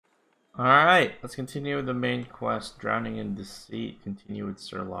Alright, let's continue with the main quest. Drowning in Deceit. Continue with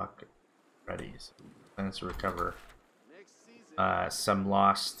Scurlock ready. So, plans to recover some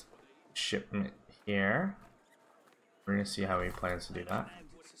lost shipment here. We're gonna see how he plans to do that.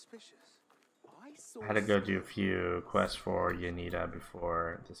 I had to go do a few quests for Yanita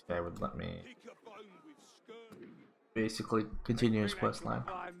before this guy would let me basically continue his quest line.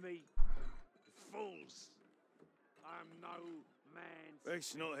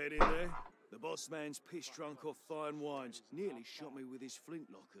 Beck's not heading there. The boss man's piss drunk off fine wines. Nearly shot me with his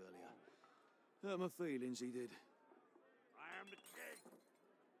flintlock earlier. Hurt my feelings, he did. I am the king.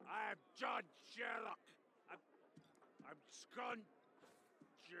 I am John Sherlock. I'm Scon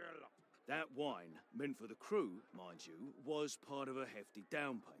Sherlock. That wine, meant for the crew, mind you, was part of a hefty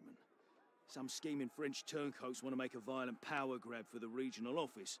down payment. Some scheming French turncoats want to make a violent power grab for the regional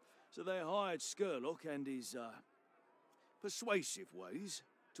office, so they hired Scurlock and his, persuasive ways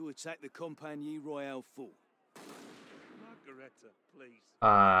to attack the Compagnie Royale Fort. Margareta, please.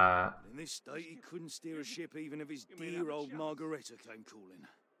 In this state, he couldn't steer a ship even if his dear old chance. Margareta came calling.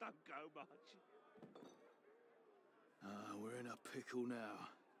 Don't go much. We're in a pickle now.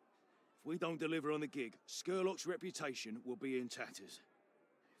 If we don't deliver on the gig, Scurlock's reputation will be in tatters.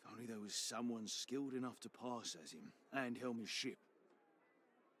 If only there was someone skilled enough to pass as him and helm his ship.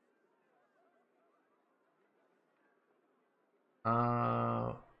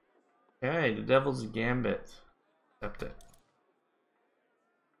 Okay, the Devil's Gambit. Accept it.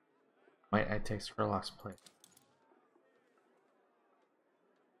 Might I take Scurlock's place?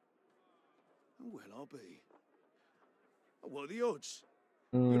 Well, I'll be. What are the odds?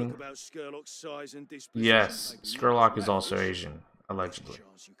 You look about Scurlock's size and disposition. Yes, maybe Scurlock not is also average. Asian, allegedly.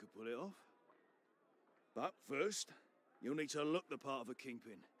 Chance you could pull it off. But first, you'll need to look the part of a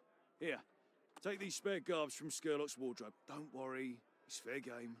kingpin. Here, take these spare garbs from Scurlock's wardrobe. Don't worry, it's fair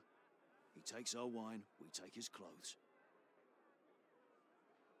game. He takes our wine, we take his clothes.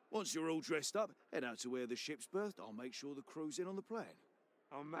 Once you're all dressed up, head out to where the ship's berthed. I'll make sure the crew's in on the plan.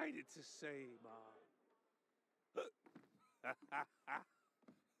 I made it to sea, Ma.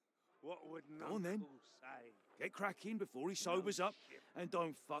 What would Go on, then. Uncle say? Get cracking before he sobers up, and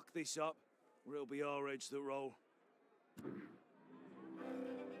don't fuck this up, or it'll be our heads that roll.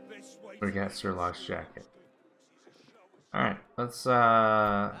 We got Scurlock's jacket. Alright, let's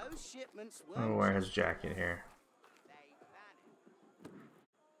Those shipments let me wear his jacket here.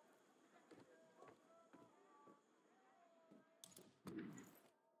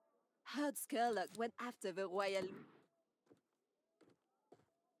 Heard Scurlock went after the royal.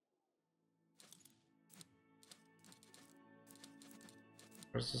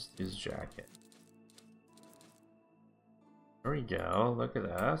 Where's this dude's jacket? There we go, look at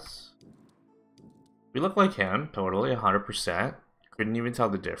us. We look like him, totally, 100%. Couldn't even tell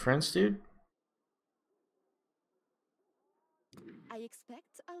the difference, dude. I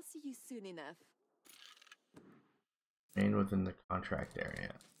expect I'll see you soon enough. Remain within the contract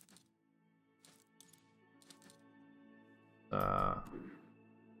area.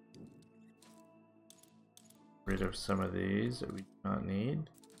 Rid of some of these that we do not need.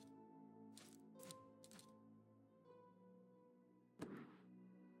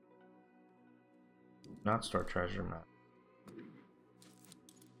 Not store treasure map.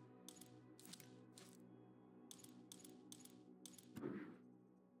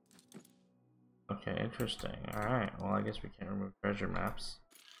 Okay, interesting. Alright, well I guess we can't remove treasure maps.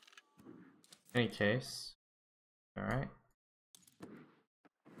 In any case, alright.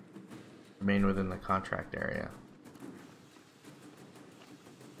 Remain within the contract area.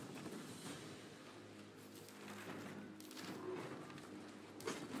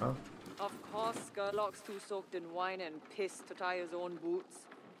 Oh. Of course, Scurlock's too soaked in wine and piss to tie his own boots.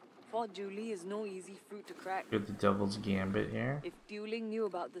 Fort Julie is no easy fruit to crack. Got the Devil's Gambit here. If Dueling knew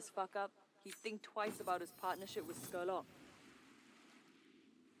about this fuck up, he'd think twice about his partnership with Scurlock.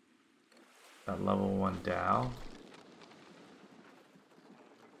 Got level 1 Dow.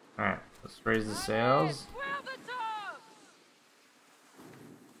 Alright, let's raise the sails.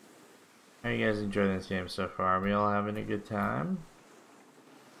 How you guys enjoying this game so far? Are we all having a good time?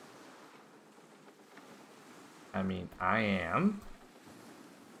 I mean, I am.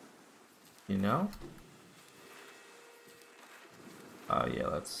 You know? Oh yeah,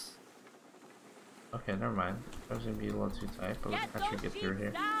 let's... Okay, never mind. That was gonna be a little too tight, but we can actually get through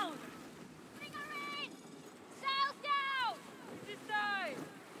here.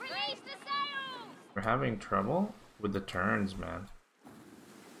 We're having trouble with the turns, man.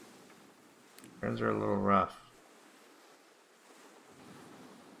 Turns are a little rough.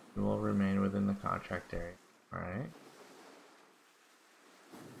 We will remain within the contract area. Alright.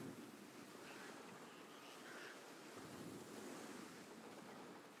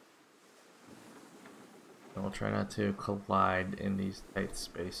 we'll try not to collide in these tight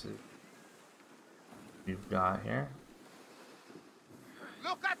spaces we've got here.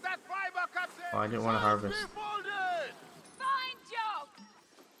 Look at that fiber, Captain! Oh, I didn't want to harvest. Fine job!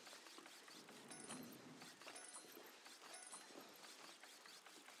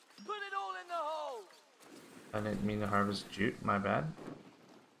 Put it all in the hole! I didn't mean to harvest jute, my bad.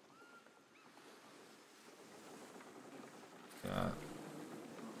 Yeah.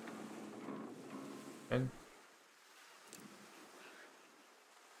 Good.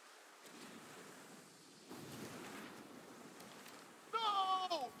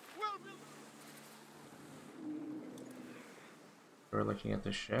 No! We're looking at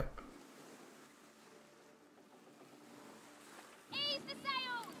the ship. Ease the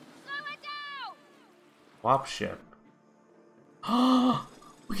sails! Slow her down! Swap ship. Oh,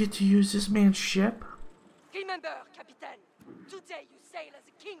 we get to use this man's ship? Remember, Captain, today you sail as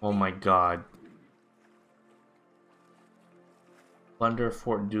a king. Oh my god. Plunder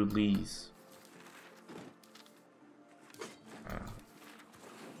Fort Dulles.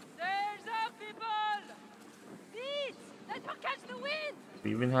 There's our people! Beat! Let her catch the wind! We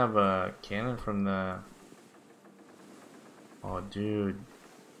even have a cannon from the... Oh, dude.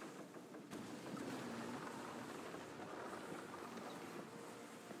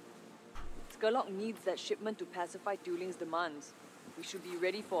 Scurlock needs that shipment to pacify Duling's demands. We should be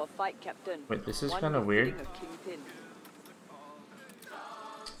ready for a fight, Captain. Wait, this is One kind of weird. befitting a kingpin.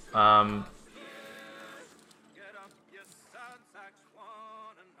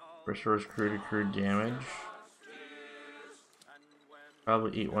 Restores crew to crew damage.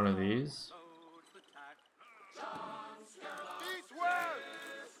 Probably eat one of these.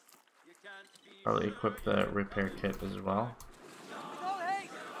 Probably equip the repair kit as well. No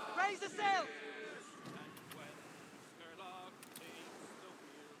haste! Raise the sail!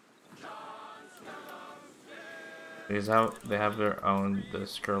 Because how they have their own the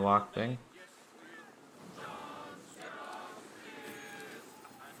Scurlock thing.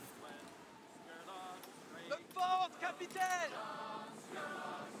 Look forward, Captain!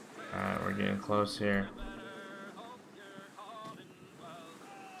 Alright, we're getting close here.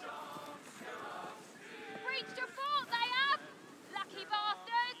 Breached your fort, they have! Lucky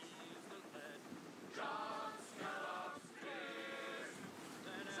bastards!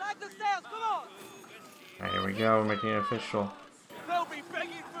 Sag the sails, come on! Alright, here we go, we're making it official. They'll be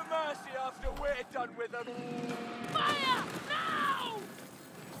begging for mercy after we're done with them. Fire! Now!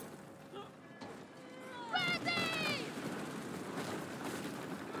 Ready!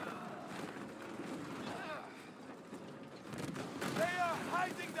 They are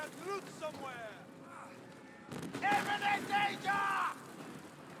hiding that loot somewhere! Imminent danger!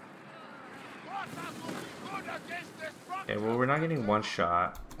 Okay, well we're not getting one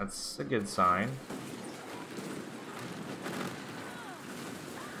shot. That's a good sign.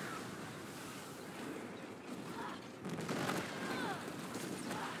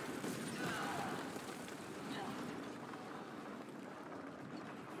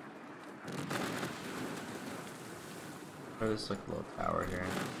 There's like a little tower here.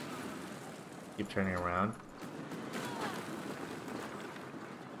 Keep turning around.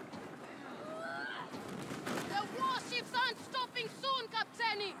 The warships aren't stopping soon,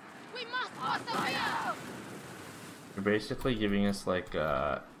 Captain! We must persevere! You're basically giving us like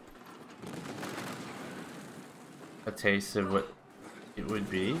a taste of what it would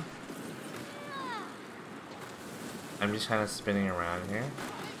be. I'm just kind of spinning around here.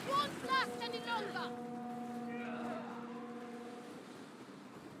 It won't last any longer!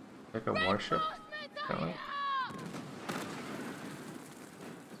 Like a warship. Reinforcements are Kinda. here!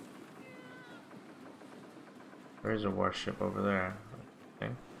 There's a warship over there. I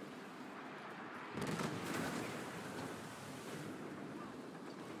think.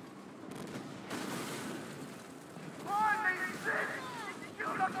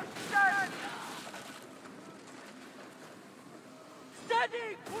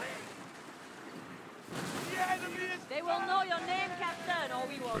 Standing! Quick! The enemy is They will know your name, Captain, or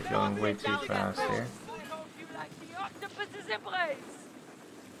we will We're going way too fast here. you like the octopus's embrace.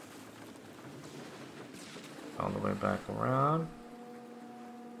 All the way back around.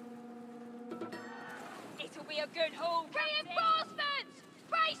 It'll be a good haul, Captain. Reinforcements!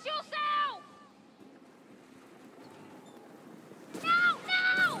 Brace yourself! Now!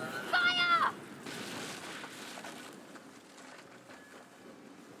 Now! Fire!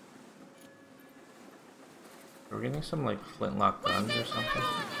 Are we getting some like flintlock guns or something?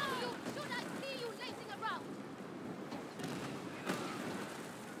 Should I see you lacing around?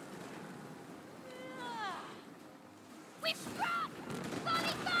 We've struck!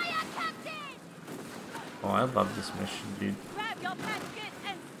 Solid fire, Captain! Oh, I love this mission, dude. Grab your basket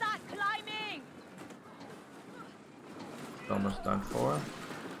and start climbing! It's almost done for.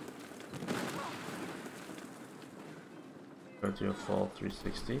 Go to a full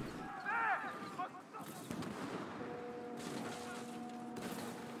 360.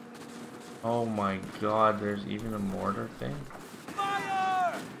 Oh my god, there's even a mortar thing?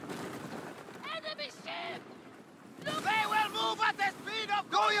 Fire! Enemy ship! They will move at the speed of...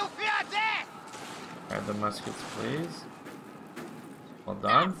 Do you fear death? Grab the muskets, please. Well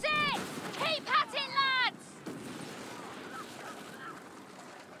done. That's it! Keep at it, lads!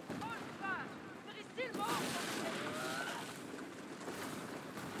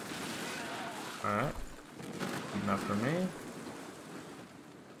 Alright. Enough for me.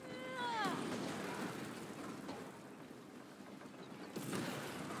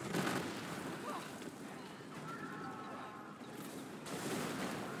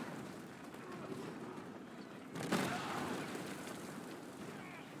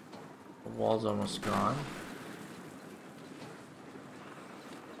 The wall's almost gone.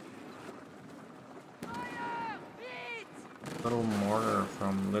 Little mortar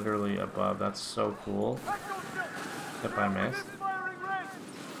from literally above. That's so cool. If I missed.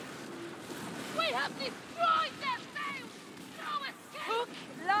 We have destroyed their sails! No escape! Hook,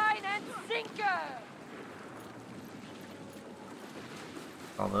 line, and sinker!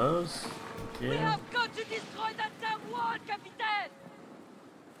 All those. We Yeah. have got to destroy that damn wall, Captain!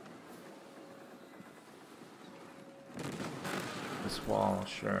 This wall,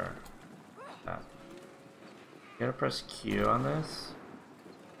 sure. That. You gotta press Q on this.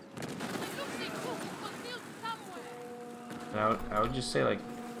 I would just say like,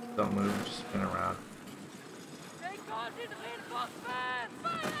 don't move, just spin around. They called in reinforcements!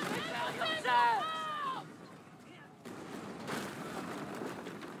 Prepare yourself!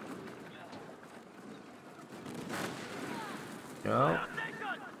 Go.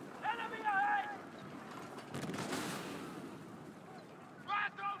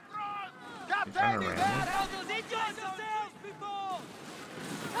 Captain, Kinda is random.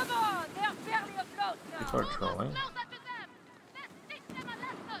 Come on, they're barely afloat now! People are trolling.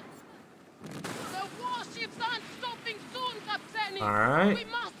 The warships aren't stopping soon, Captain! Alright. We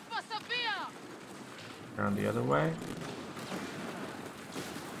must persevere! Around the other way.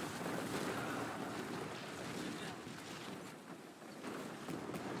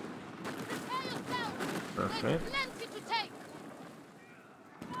 Prepare yourself! Perfect. There's plenty to take!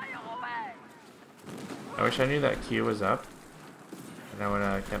 Fire away! I wish I knew that Q was up. And I would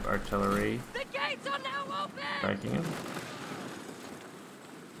have kept artillery The gates are now open! striking him.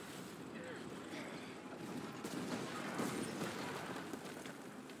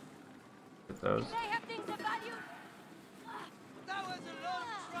 Get those. They have things of value! That was a lot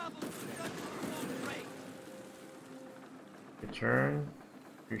of trouble for such a small rate. Return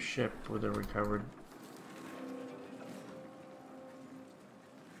your ship with a recovered.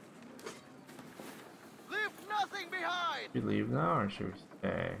 leave nothing behind. Should we leave now or should we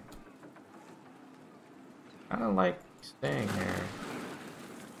stay? I don't like staying here.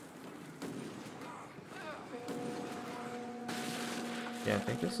 Yeah, I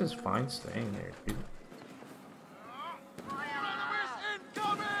think this is fine staying there, dude. Enemies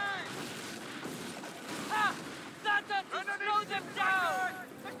incoming! Ha! That doesn't slow them down!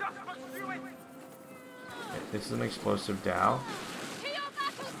 This is an explosive dhow. To your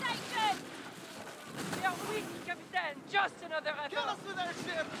battle station! They're weak, Captain! Just another Kill us effort! with their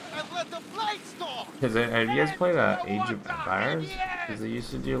ship and let the flight talk! Because have you guys played Age of Empires? Because they used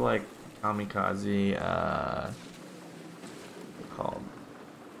to do like kamikaze, what's it called?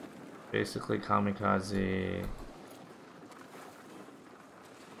 Basically kamikaze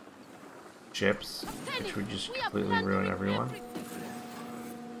ships, which would just completely ruin everyone.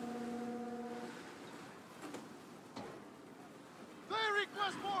 They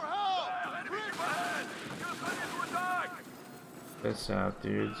request more help! This out,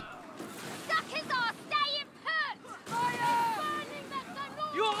 dudes. Suckers are staying put! Fire! Burning that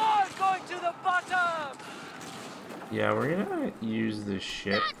canoe! You're all going to the bottom! Yeah, we're gonna use this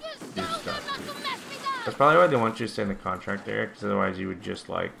ship That to you do told them stuff. not Dude. to mess with us! That's probably why they want you to stay in the contract area, because otherwise you would just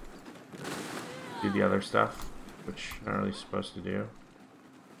like do the other stuff, which you're not really supposed to do.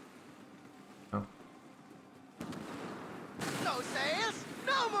 No. No sails,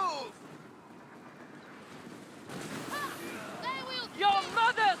 no move! They will Your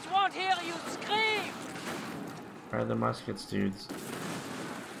mothers won't hear you scream! Fire the muskets, dudes.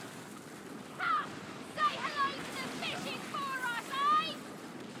 Ha! Say hello to the fishing for us, eh?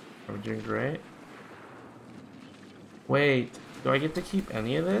 Are we doing great? Wait, do I get to keep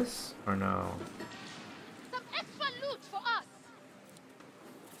any of this? Or no?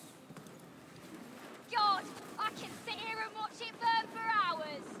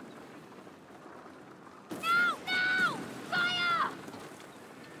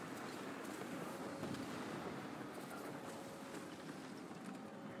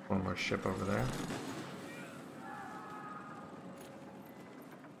 more ship over there.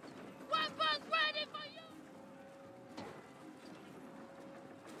 Weapons ready for you!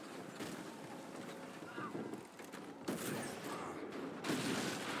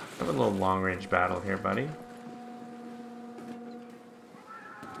 Have a little long-range battle here, buddy.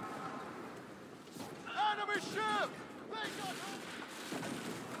 Enemy ship!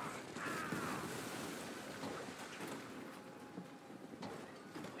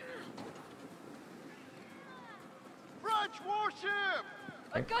 French warship!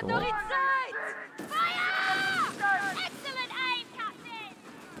 Okay, Got cool. no inside! Fire! Excellent aim, Captain!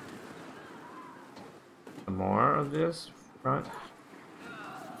 Some more of this front.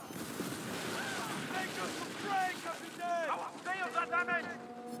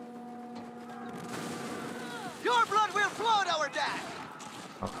 Your blood will float, our dad!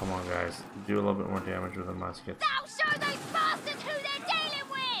 Oh, come on, guys. Do a little bit more damage with the muskets. Now show those bastards who they're dealing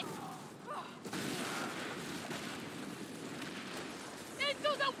with!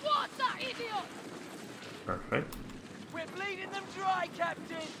 Into the water, idiot! Perfect. We're bleeding them dry,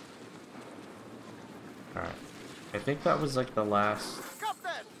 Captain! Alright. I think that was like the last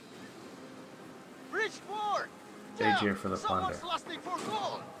Captain! Bridgeport! stage here for the Someone's plunder. lusting for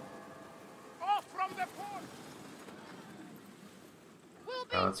gold! Off from the port! We'll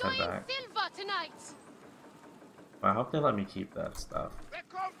be Now let's head enjoying back. silver tonight! I hope they let me keep that stuff. The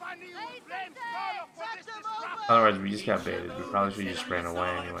company will Ladies blame and Scurlock for gents, this check them disruption! Otherwise, we just got baited. We probably should have just ran away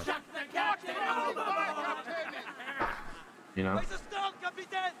anyway. You know? Place a stone,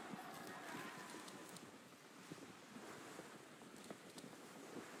 Captain!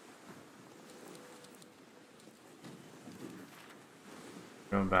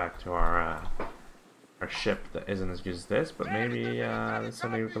 Going back to our ship that isn't as good as this, but maybe there's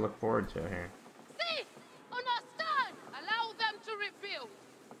something we can look forward to here. See! On our stern! Allow them to rebuild!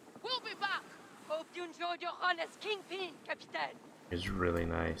 We'll be back! Hope you enjoyed your run as Kingpin, Captain. It's really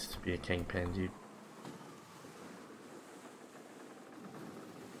nice to be a kingpin, dude.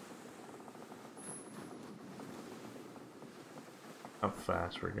 How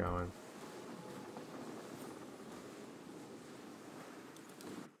fast we're going.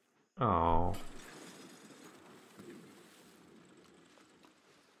 Oh.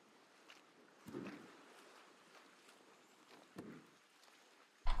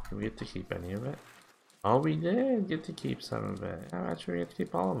 Do we get to keep any of it? Oh, we did get to keep some of it. I'm not sure we get to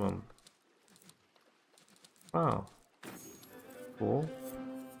keep all of them. Wow. Cool.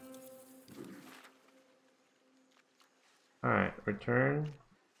 Alright, return.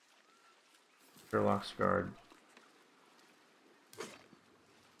 Scurlock's guard.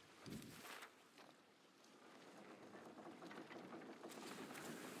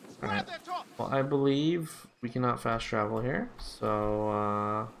 Alright. Well, I believe we cannot fast travel here,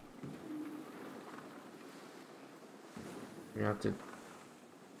 so we have to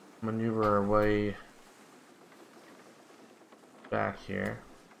maneuver our way back here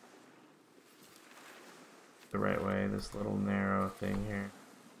the right way, this little narrow thing here.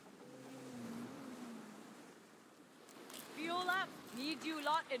 Fuel up. Need you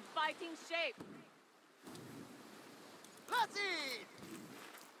lot in fighting shape. That's it!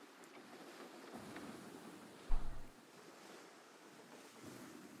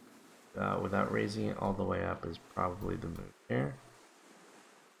 Without raising it all the way up is probably the move here.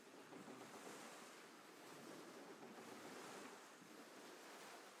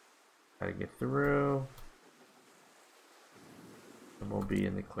 Gotta get through. And we'll be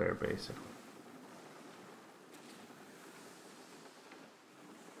in the clear basically.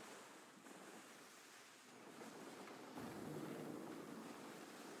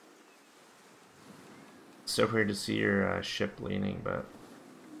 So weird to see your ship leaning, but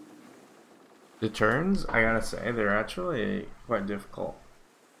the turns, I gotta say, they're actually quite difficult.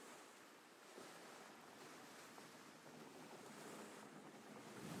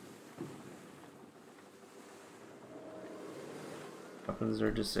 Weapons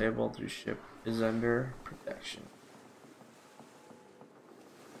are disabled. Your ship is under protection.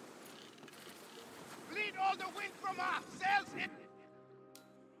 Bleed all the wind from our sails in!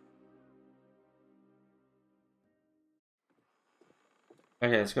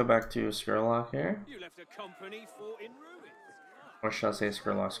 Okay, let's go back to Scurlock here. You left a company fought in ruins. Or shall I say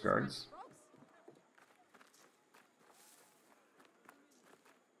Scurlock's guards?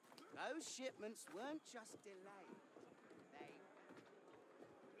 Those shipments weren't just delayed. They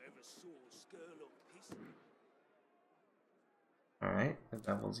Whoever saw Scurlock piss. Alright, the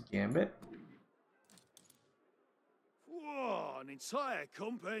Devil's Gambit. Whoa, an entire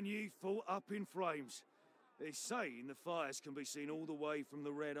company fought up in flames. They're saying the fires can be seen all the way from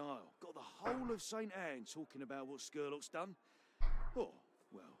the Red Isle. Got the whole of St. Anne talking about what Scurlock's done. Oh,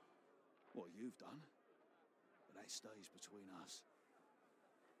 well, what you've done. But that stays between us.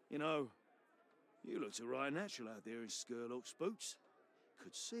 You know, you looked a right natural out there in Scurlock's boots.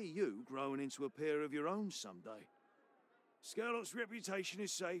 Could see you growing into a pair of your own someday. Scurlock's reputation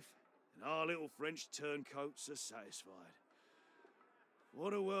is safe, and our little French turncoats are satisfied.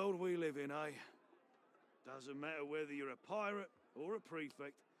 What a world we live in, eh? Doesn't matter whether you're a pirate or a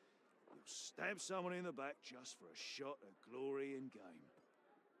prefect, you'll stab someone in the back just for a shot at glory in game.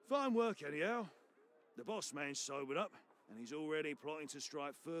 Fine work, anyhow. The boss man's sobered up, and he's already plotting to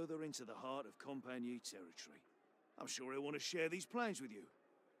strike further into the heart of Compagnie territory. I'm sure he'll want to share these plans with you.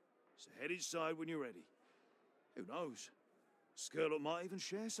 So head inside when you're ready. Who knows? Scurlock might even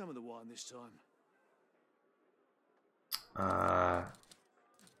share some of the wine this time.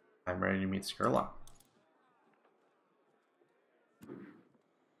 I'm ready to meet Scurlock.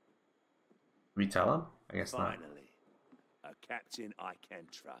 We tell him? I guess not. Finally, a captain I can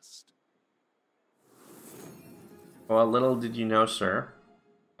trust. Well, little did you know, sir.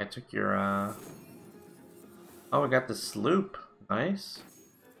 I took your, Oh, I got the sloop. Nice.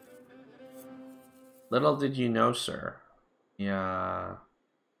 Little did you know, sir. Yeah.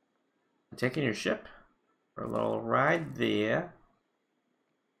 I'm taking your ship for a little ride there.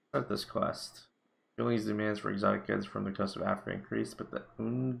 Start this quest. Julie's demands for exotic goods from the coast of Africa increased, but the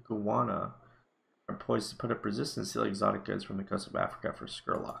Unguana are poised to put up resistance to steal exotic goods from the coast of Africa for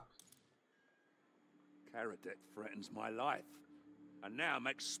Scurlock. Caradec threatens my life, and now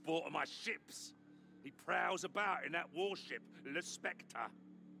makes sport of my ships. He prowls about in that warship, Le Spectre.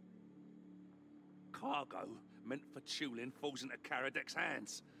 Cargo meant for Tulin falls into Caradec's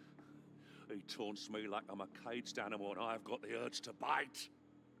hands. He taunts me like I'm a caged animal and I've got the urge to bite.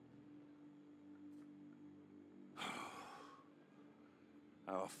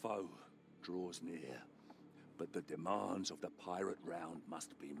 Our foe draws near, but the demands of the pirate round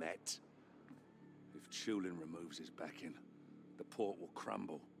must be met. If Tulin removes his backing, the port will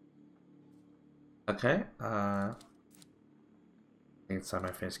crumble. Okay, I think it's on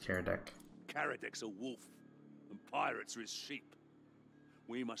my face, Caradec. Caradec's a wolf, and pirates are his sheep.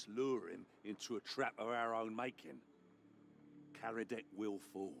 We must lure him into a trap of our own making. Caradec will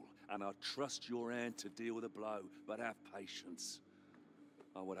fall, and I trust your hand to deal the blow, but have patience.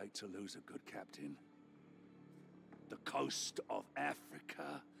 I would hate to lose a good captain. The coast of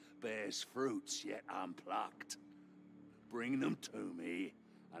Africa bears fruits yet unplucked. Bring them to me,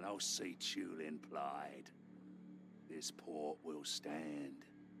 and I'll see Tulin plied. This port will stand.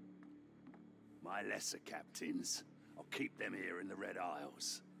 My lesser captains, I'll keep them here in the Red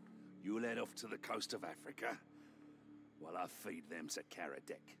Isles. You'll head off to the coast of Africa, while I feed them to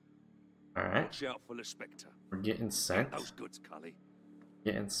Caradec. Alright. Watch out for the Spectre. We're getting sent. Get those goods, Cully.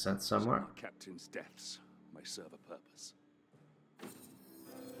 Getting sent somewhere. So my captain's deaths may serve a purpose.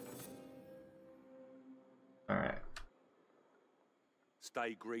 Alright.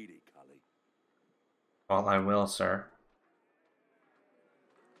 Stay greedy, Cully. Well, I will, sir.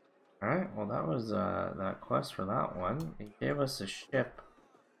 Alright, well that was that quest for that one. It gave us a ship.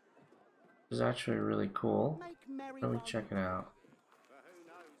 Which is actually really cool. Let me check it out.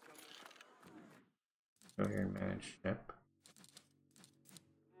 Go here and manage ship.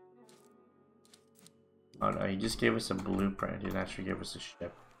 Oh no, he just gave us a blueprint. He didn't actually give us a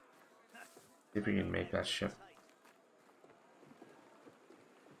ship. See if we can make that ship.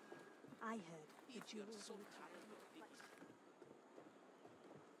 I heard the jewels.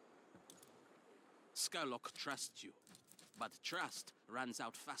 Scurlock trusts you, but trust runs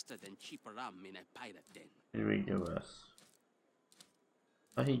out faster than cheap rum in a pirate den. What did he give us?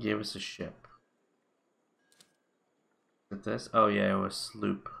 Oh, he gave us a ship. Is it this? Oh yeah, it was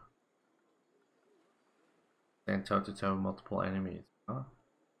sloop. Stand toe to toe with multiple enemies. Huh?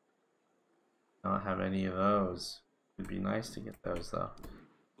 Don't have any of those. It'd be nice to get those though.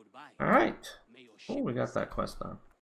 Alright. Oh, we got that quest done.